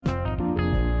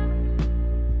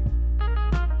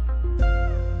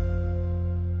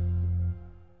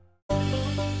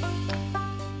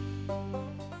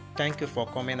Thank you for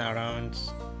coming around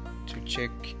to check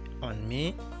on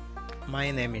me. My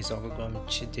name is OGUGUOM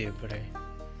CHIDIEBERE,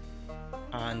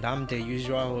 and I'm the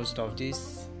usual host of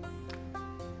this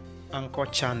Anchor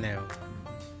channel.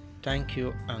 Thank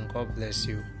you and God bless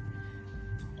you.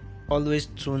 Always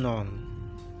tune on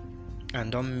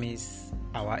and don't miss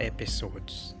our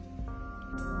episodes.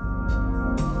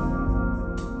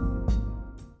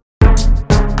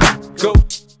 Go,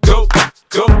 go,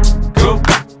 go, go,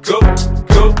 go,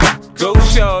 go, go,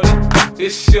 shorty.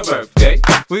 It's your birthday.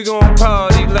 We gon'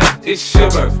 party like it's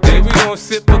your birthday. We gon'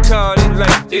 sip Bacardi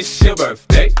like it's your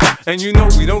birthday. And you know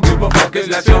we don't give a fuck, it's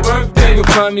not your birthday. You'll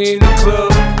find me in the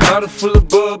club, bottle full of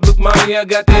bub. Look, mommy, I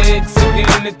got the X,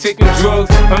 I'm into taking drugs.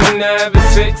 I'm into having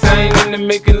sex, I ain't into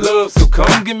making love. So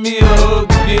come give me a hug,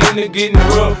 if you're into getting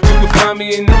rough. You can find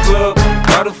me in the club,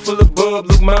 bottle full of bub.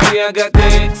 Look, mommy, I got the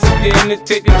X, I'm into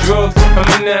taking drugs.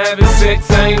 I'm into having sex,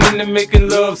 I ain't into making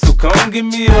love. So come give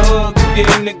me a hug, if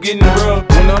you're into getting rough.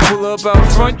 When I pull up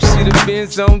out front, you see the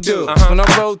Benz on dub. When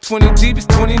I roll 20 deep, it's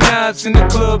 29s in the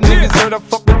club. Niggas heard I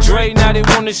fuck with Dre, now they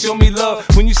wanna show me love.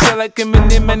 When you sell like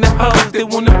Eminem and the hoes, they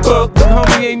wanna fuck. But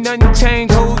homie, ain't nothing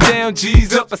changed, hold down,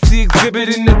 G's up. I see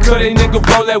exhibit in the cut, they nigga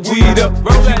roll that weed up.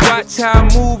 If you watch how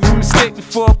I move, you mistake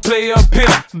before I play up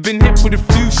here. Been hit with a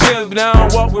few shells, but I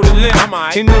don't walk with a limp.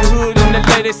 In the hood, in the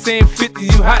lady saying 50,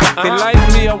 you hot. They like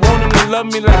me, I want them to love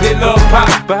me like they love pop.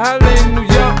 But holla in New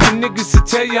York, the niggas to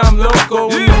tell you I'm loco.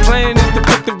 When the plan is to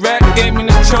put the rap game in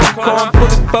the choke. I'm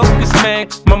fully focused, man.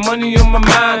 My money on my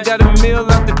mind. Got a meal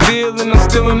out the deal and I'm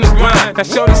still in the grind. Now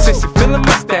shorty says she feeling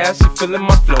my style, she feeling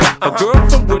my flow. A girl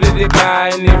from Wooded, they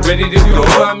buy and they ready to go.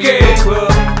 I'm in the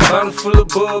club, bottle full of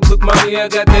bub. Look, mommy, I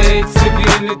got the X, if you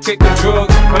into taking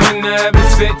drugs. I'm into having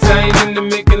sex, I ain't into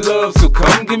making love. So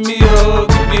come give me a hug,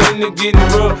 if you into getting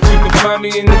rough. You can find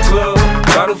me in the club,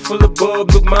 bottle full of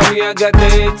bub. Look, mommy, I got the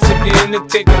X, if you into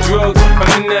taking drugs.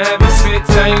 I'm into having sex,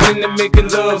 I ain't into making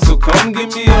love. So come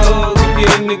give me a hug, if you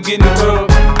into getting rough.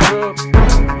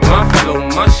 My flow,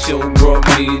 my show brought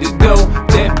me to go.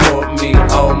 That brought me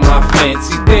all my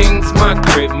fancy things. My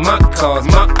crib, my cars,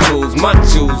 my clothes, my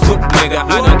jewels. Look, nigga,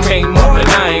 I done came up and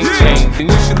I ain't changed. And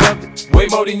you should love it way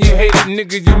more than you hate it.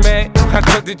 Nigga, you mad? I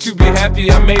thought that you be happy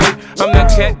I made it. I'm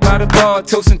that cat by the bar,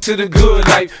 toasting to the good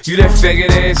life. You that faggot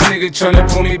ass nigga tryna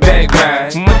pull me back,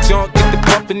 right? My junk get the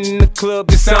bumpin' in the club,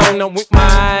 it's on. I'm with my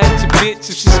eye at your bitch,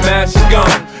 if she smash, she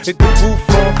gone. Hit the roof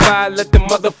on fire, let the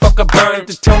motherfucker burn.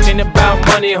 The talking about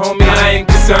money, homie, I ain't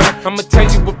concerned. I'ma tell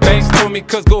you what banks told me,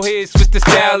 cause go ahead, switch the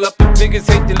style up. If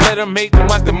niggas hate to let them hate, then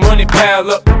watch the money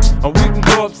pile up. Or we can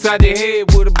go upside the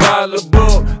head with a bottle of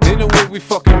bub. They know where we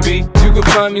fucking be. You can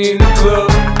find me in the club,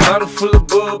 bottle full of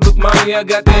bub. Look, mommy, I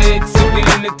got the X, if you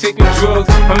into taking drugs.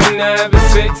 I'm into having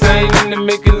sex, I ain't into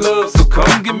making love. So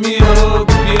come give me a hug,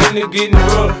 if you into getting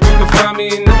rough. You can find me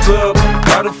in the club,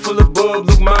 bottle full of bub.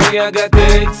 Look, mommy, I got the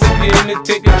X, if you into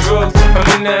taking drugs. I'm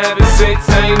into having sex,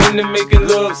 I ain't into making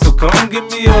love. So come give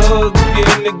me a hug, if you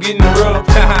into getting rough.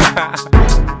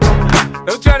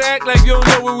 Don't try to act like you don't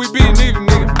know where we be, neither,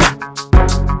 nigga.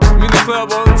 I'm in the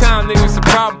club all the time, nigga. It's a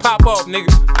problem, pop off, nigga.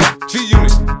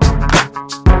 G-Unit.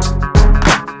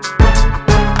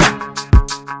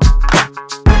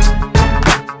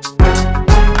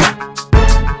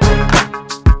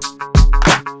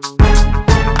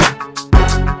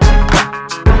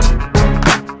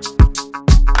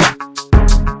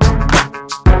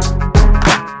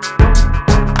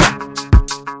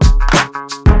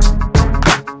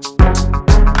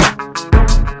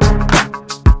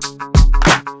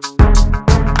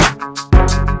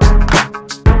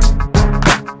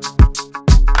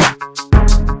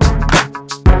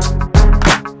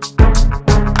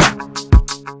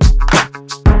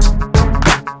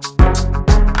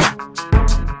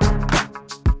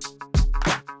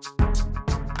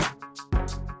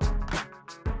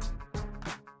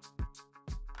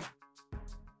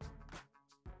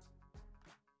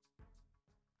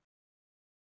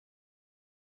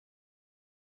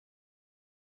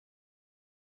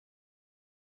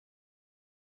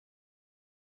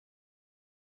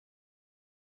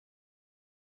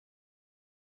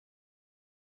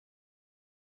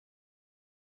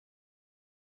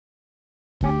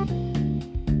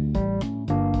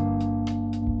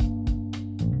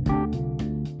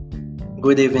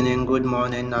 Good evening, good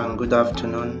morning, and good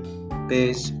afternoon,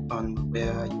 based on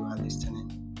where you are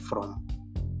listening from.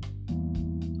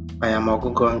 I am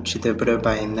OGUGUOM CHIDIEBERE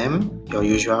by name, your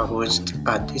usual host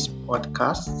at this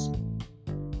podcast.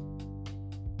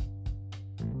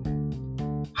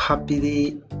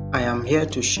 Happily, I am here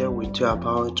to share with you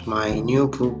about my new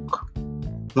book,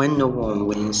 When No One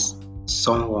Wins,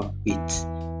 Someone Quits,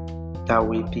 that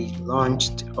will be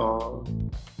launched or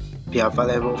be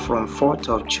available from 4th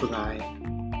of July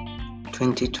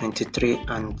 2023,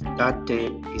 and that day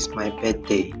is my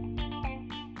birthday.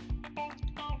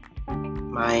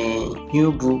 My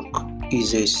new book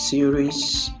is a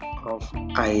series of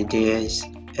ideas,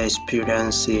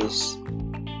 experiences,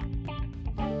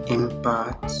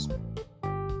 impacts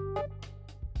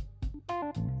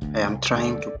I am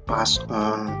trying to pass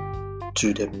on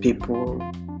to the people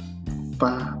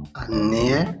far and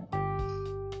near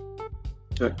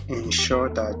to ensure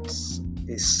that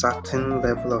a certain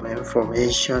level of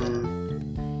information,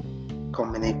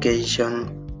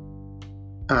 communication,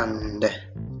 and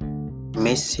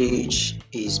message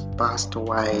is passed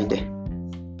wide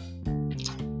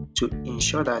to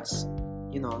ensure that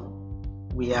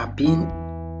we are being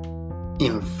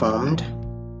informed.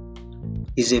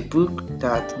 Is a book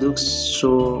that looks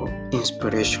so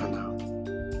inspirational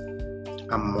and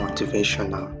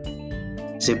motivational.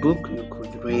 It's a book you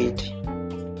could read.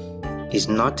 It's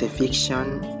not a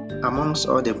fiction. Amongst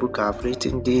all the books I've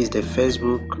written, this is the first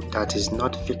book that is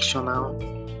not fictional.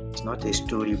 It's not a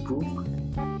story book.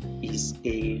 It's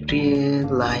a real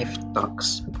life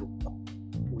talks book.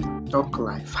 We talk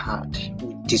life hard.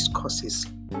 We discuss it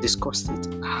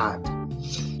hard.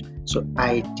 So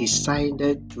I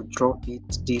decided to drop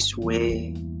it this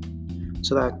way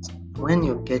so that when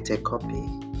you get a copy,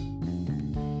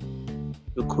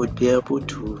 you could be able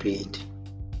to read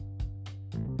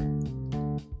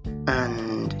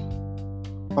and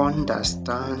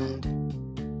understand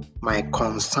my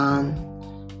concern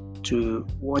to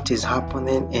what is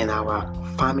happening in our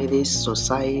family,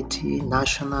 society,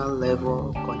 national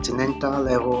level, continental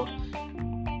level,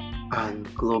 and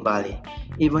globally.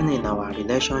 Even in our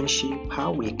relationship,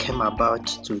 how we came about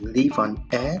to live on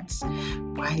earth,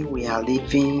 why we are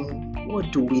living,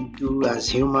 what do we do as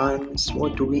humans,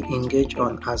 what do we engage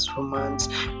on as humans,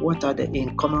 what are the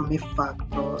economic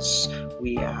factors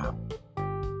we are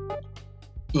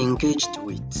engaged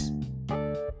with.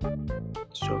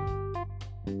 So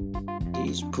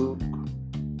this book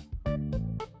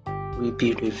will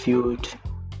be reviewed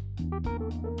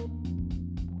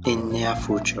in near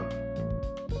future,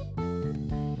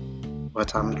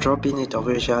 but I'm dropping it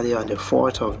officially on the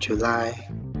 4th of July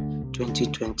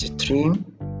 2023.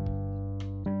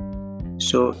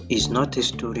 So it's not a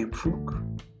story book,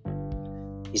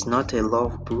 it's not a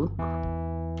love book,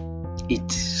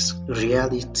 it's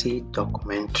reality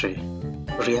documentary,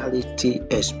 reality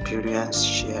experience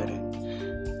sharing,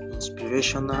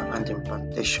 inspirational and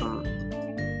implantation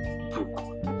book.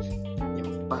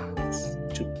 In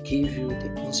fact, to give you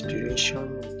the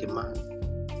inspiration you demand.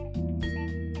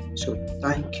 So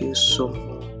thank you so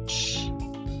much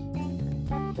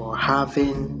for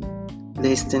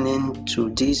listening to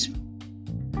this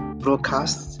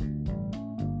broadcast,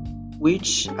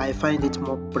 which I find it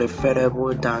more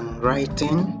preferable than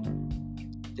writing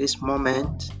this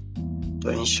moment, to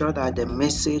ensure that the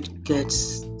message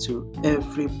gets to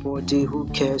everybody who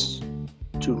cares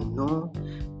to know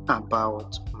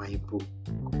about my book,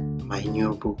 my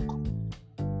new book.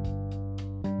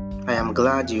 I am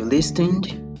glad you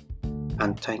listened,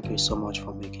 and thank you so much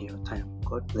for making your time.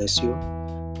 God bless you.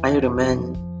 I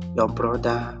remain your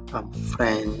brother and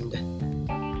friend,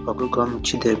 OGUGUOM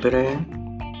CHIDIEBERE.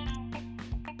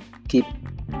 Keep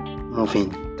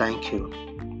moving. Thank you.